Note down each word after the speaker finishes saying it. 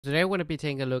Today we're going to be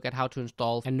taking a look at how to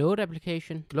install a Node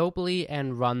application globally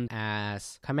and run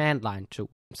as command line tool.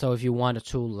 So if you want a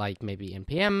tool like maybe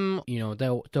npm,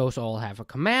 those all have a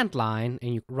command line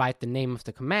and you write the name of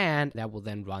the command that will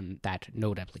then run that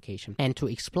Node application. And to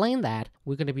explain that,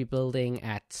 we're going to be building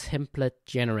a template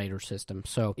generator system.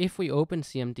 So if we open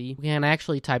CMD, we can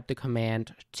actually type the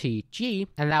command tg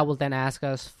and that will then ask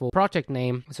us for project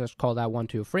name. So let's call that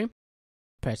 123.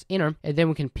 Press enter, and then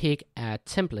we can pick a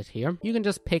template here. You can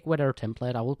just pick whatever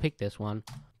template. I will pick this one.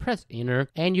 Press enter,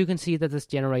 and you can see that this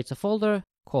generates a folder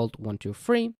called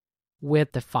 123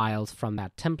 with the files from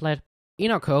that template.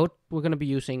 In our code, we're going to be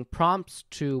using prompts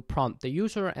to prompt the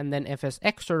user, and then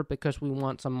fsexer because we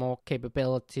want some more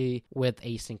capability with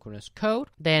asynchronous code.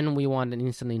 Then we want an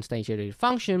instantly instantiated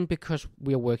function because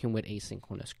we are working with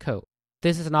asynchronous code.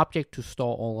 This is an object to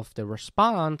store all of the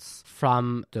response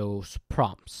from those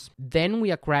prompts. Then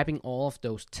we are grabbing all of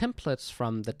those templates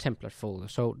from the template folder.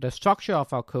 So the structure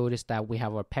of our code is that we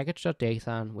have our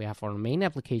package.json, we have our main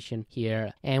application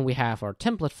here, and we have our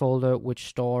template folder, which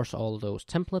stores all those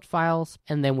template files,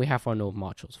 and then we have our node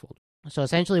modules folder. So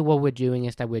essentially what we're doing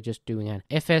is that we're just doing an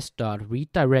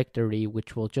fs.read directory,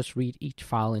 which will just read each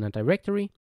file in a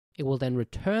directory. It will then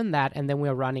return that, and then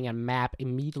we're running a map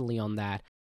immediately on that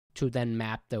to then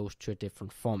map those to a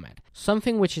different format.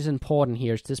 Something which is important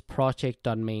here is this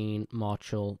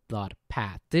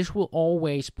project.main.module.path. This will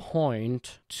always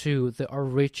point to the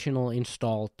original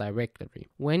installed directory.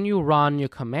 When you run your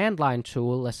command line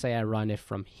tool, let's say I run it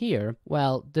from here,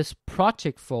 well, this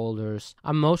project folders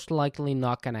are most likely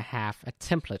not going to have a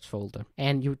templates folder.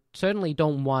 And you certainly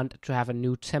don't want to have a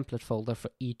new template folder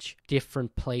for each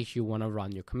different place you want to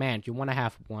run your command. You want to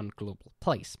have one global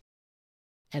place.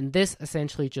 And this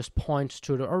essentially just points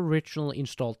to the original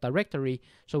installed directory,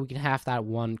 so we can have that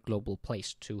one global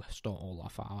place to store all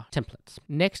of our templates.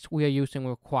 Next, we are using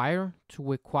require to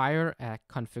require a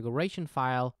configuration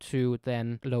file to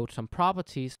then load some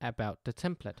properties about the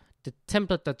template. The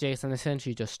template.json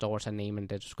essentially just stores a name and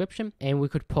the description, and we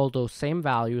could pull those same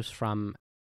values from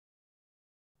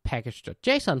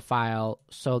package.json file,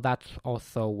 so that's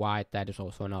also why that is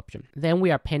also an option. Then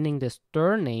we are pending this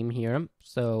dir name here,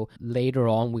 so later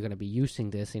on we're going to be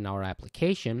using this in our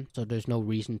application, so there's no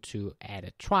reason to add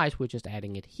it twice, we're just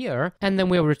adding it here, and then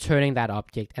we're returning that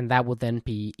object, and that will then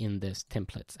be in this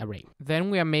templates array. Then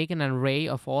we are making an array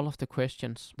of all of the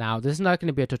questions. Now this is not going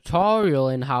to be a tutorial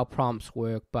in how prompts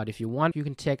work, but if you want, you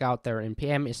can check out their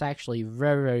npm. It's actually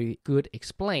very good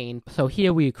explained. So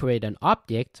here we create an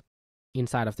object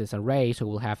inside of this array, so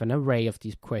we'll have an array of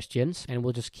these questions and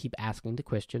we'll just keep asking the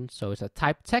questions. So it's a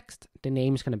type text, the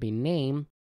name is going to be name,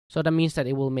 so that means that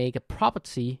it will make a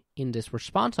property in this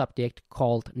response object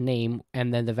called name,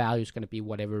 and then the value is going to be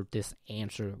whatever this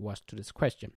answer was to this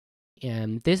question.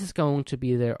 And this is going to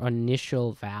be their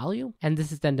initial value, and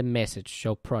this is then the message,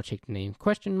 so project name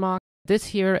question mark. This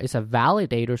here is a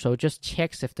validator, so it just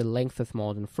checks if the length is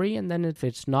more than 3, and then if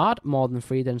it's not more than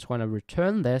 3, then it's going to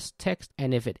return this text,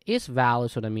 and if it is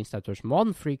valid, so that means that there's more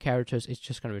than 3 characters, it's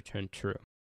just going to return true.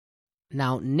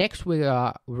 Now, next we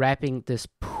are wrapping this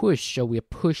push, so we're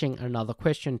pushing another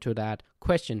question to that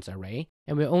questions array,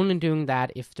 and we're only doing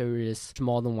that if there is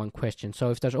more than one question. So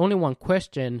if there's only one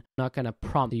question, I'm not going to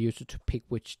prompt the user to pick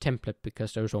which template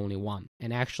because there's only one.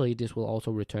 And actually this will also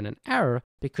return an error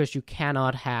because you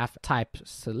cannot have type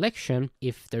selection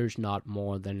if there's not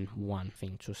more than one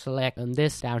thing to select. And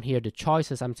this down here, the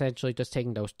choices, I'm essentially just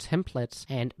taking those templates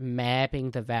and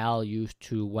mapping the values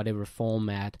to whatever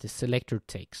format the selector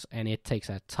takes. And it takes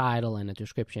a title and a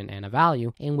description and a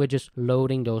value, and we're just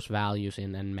loading those values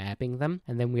in and mapping them,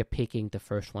 and then we're picking the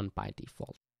first one by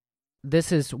default.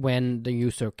 This is when the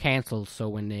user cancels, so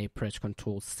when they press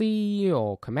Ctrl-C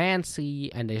or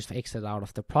Command-C and they just exit out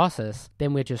of the process,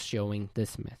 then we're just showing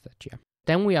this method here.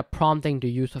 Then we are prompting the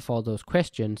user for those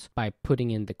questions by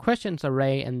putting in the questions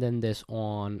array and then this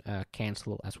on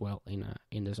cancel as well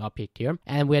in this object here.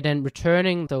 And we're then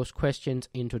returning those questions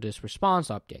into this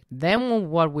response object. Then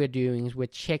what we're doing is we're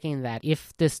checking that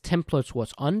if this template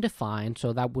was undefined,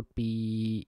 so that would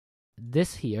be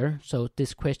this here, so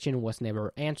this question was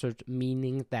never answered,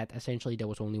 meaning that essentially there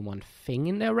was only one thing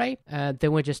in the array.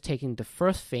 Then we're just taking the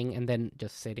first thing and then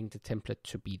just setting the template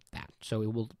to be that. So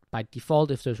it will, by default,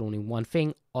 if there's only one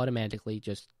thing, automatically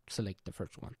just select the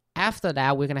first one. After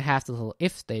that, we're going to have the little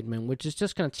if statement, which is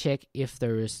just going to check if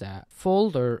there is a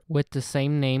folder with the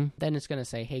same name. Then it's going to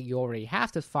say, hey, you already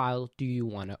have this file. Do you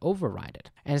want to override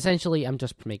it? And essentially, I'm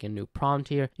just making a new prompt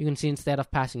here. You can see instead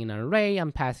of passing in an array,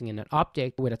 I'm passing in an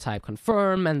object with a type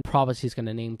confirm, and property is going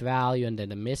to name the value, and then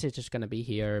the message is going to be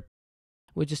here.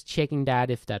 We're just checking that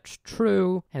if that's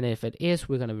true. And if it is,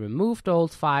 we're going to remove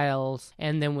those files.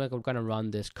 And then we're going to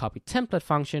run this copy template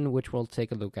function, which we'll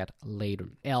take a look at later.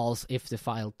 Else, if the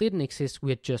file didn't exist,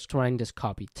 we're just running this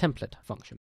copy template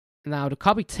function. Now, the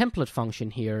copy template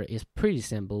function here is pretty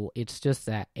simple. It's just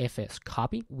a fs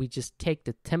copy. We just take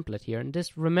the template here, and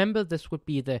remember, this would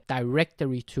be the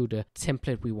directory to the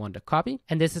template we want to copy.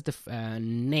 And this is the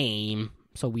name.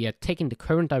 So we are taking the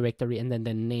current directory and then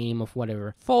the name of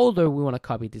whatever folder we want to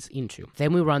copy this into.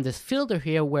 Then we run this filter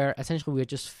here where essentially we're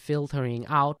just filtering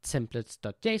out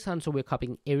templates.json. So we're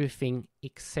copying everything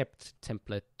except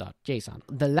template.json.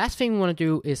 The last thing we want to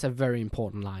do is a very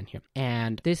important line here.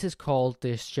 And this is called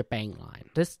the shebang line.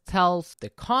 This tells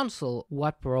the console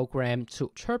what program to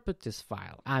interpret this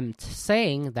file. I'm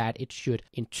saying that it should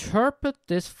interpret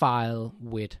this file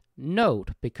with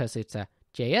Node because it's a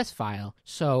JS file.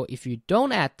 So if you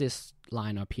don't add this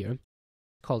line up here,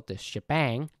 called this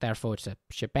shebang, therefore it's a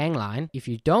shebang line. If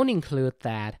you don't include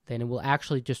that, then it will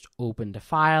actually just open the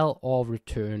file or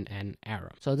return an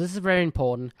error. So this is very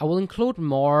important. I will include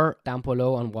more down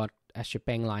below on what a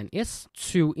shebang line is.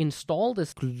 To install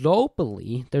this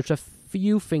globally, there's a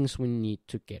few things we need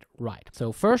to get right.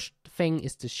 So first thing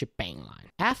is the shebang line.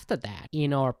 After that,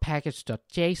 in our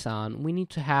package.json, we need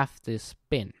to have this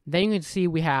bin. Then you can see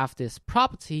we have this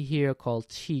property here called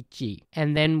tg,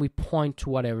 and then we point to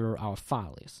whatever our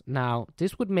file is. Now,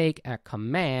 this would make a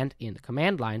command in the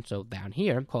command line, so down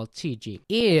here, called tg.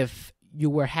 If you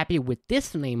were happy with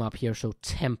this name up here, so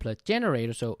template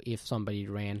generator, so if somebody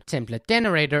ran template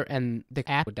generator and the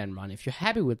app would then run, if you're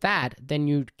happy with that, then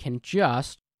you can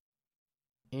just,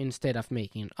 instead of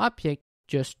making an object,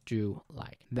 just do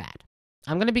like that.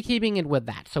 I'm going to be keeping it with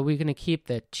that, so we're going to keep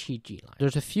the tg line.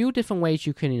 There's a few different ways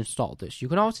you can install this. You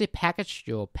can also package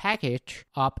your package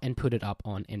up and put it up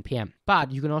on npm,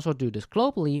 but you can also do this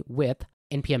globally with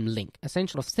npm link.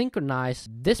 Essentially synchronize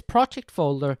this project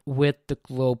folder with the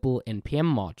global npm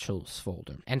modules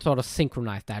folder and sort of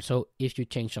synchronize that. So if you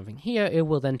change something here, it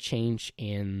will then change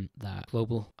in the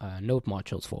global node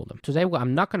modules folder. Today,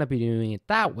 I'm not going to be doing it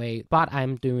that way, but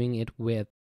I'm doing it with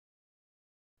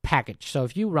package. So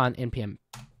if you run npm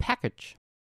package,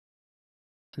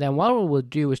 then what we will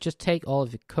do is just take all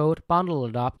of the code, bundle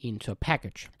it up into a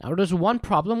package. Now, there's one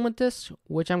problem with this,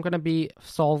 which I'm going to be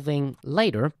solving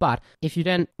later, but if you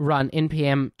then run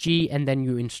npm g and then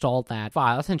you install that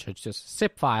file, essentially it's just a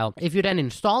zip file. If you then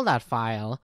install that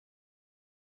file,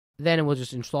 then it will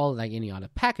just install it like any other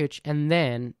package, and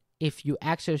then if you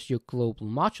access your global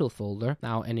module folder,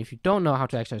 now, and if you don't know how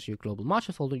to access your global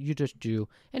module folder, you just do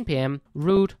npm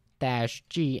root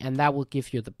 -g, and that will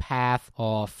give you the path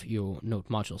of your node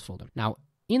modules folder. Now,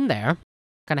 in there,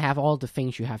 going to have all the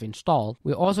things you have installed.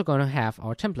 We're also going to have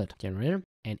our template generator,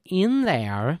 and in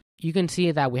there, you can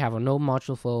see that we have our node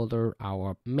module folder,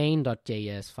 our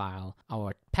main.js file,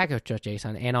 our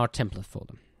package.json, and our template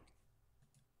folder.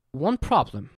 One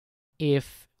problem,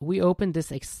 if we open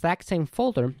this exact same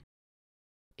folder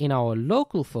in our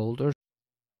local folder,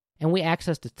 and we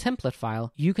access the template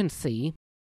file, you can see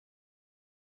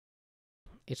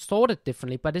it's sorted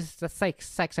differently, but it's the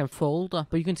exact same folder.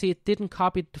 But you can see it didn't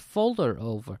copy the folder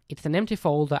over. It's an empty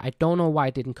folder. I don't know why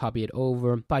it didn't copy it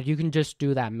over, but you can just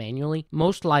do that manually.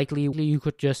 Most likely, you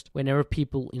could just, whenever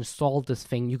people install this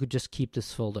thing, you could just keep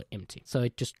this folder empty. So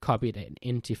it just copied an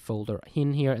empty folder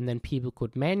in here, and then people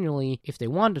could manually, if they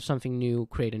wanted something new,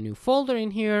 create a new folder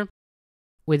in here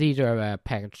with either a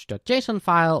package.json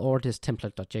file or this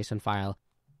template.json file.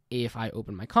 If I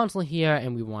open my console here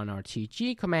and we run our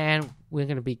tg command, we're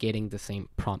going to be getting the same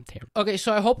prompt here. Okay, so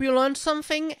I hope you learned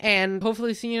something, and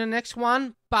hopefully see you in the next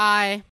one. Bye.